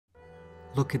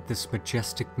Look at this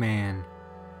majestic man.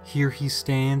 Here he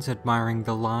stands admiring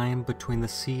the line between the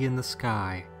sea and the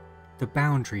sky, the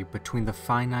boundary between the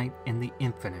finite and the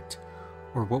infinite,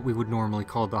 or what we would normally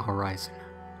call the horizon.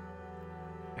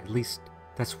 At least,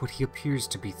 that's what he appears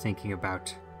to be thinking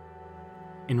about.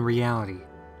 In reality,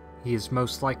 he is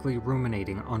most likely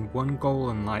ruminating on one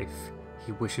goal in life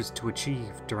he wishes to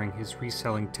achieve during his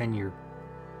reselling tenure.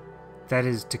 That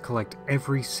is to collect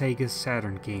every Sega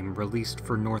Saturn game released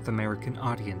for North American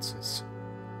audiences.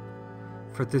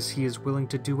 For this he is willing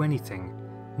to do anything,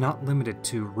 not limited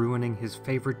to ruining his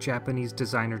favorite Japanese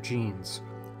designer jeans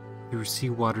through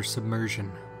seawater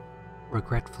submersion.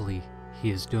 Regretfully, he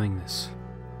is doing this.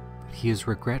 But he is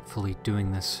regretfully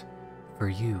doing this for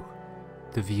you,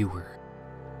 the viewer.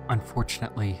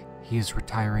 Unfortunately, he is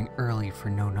retiring early for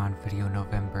No Non-Video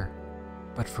November,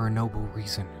 but for a noble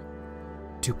reason: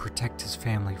 to protect his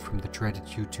family from the dreaded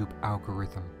YouTube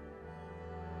algorithm.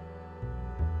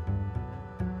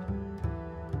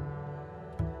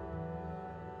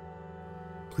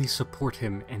 Please support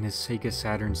him in his Sega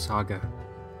Saturn saga,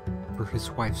 for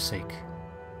his wife's sake,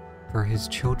 for his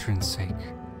children's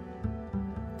sake,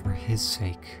 for his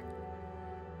sake.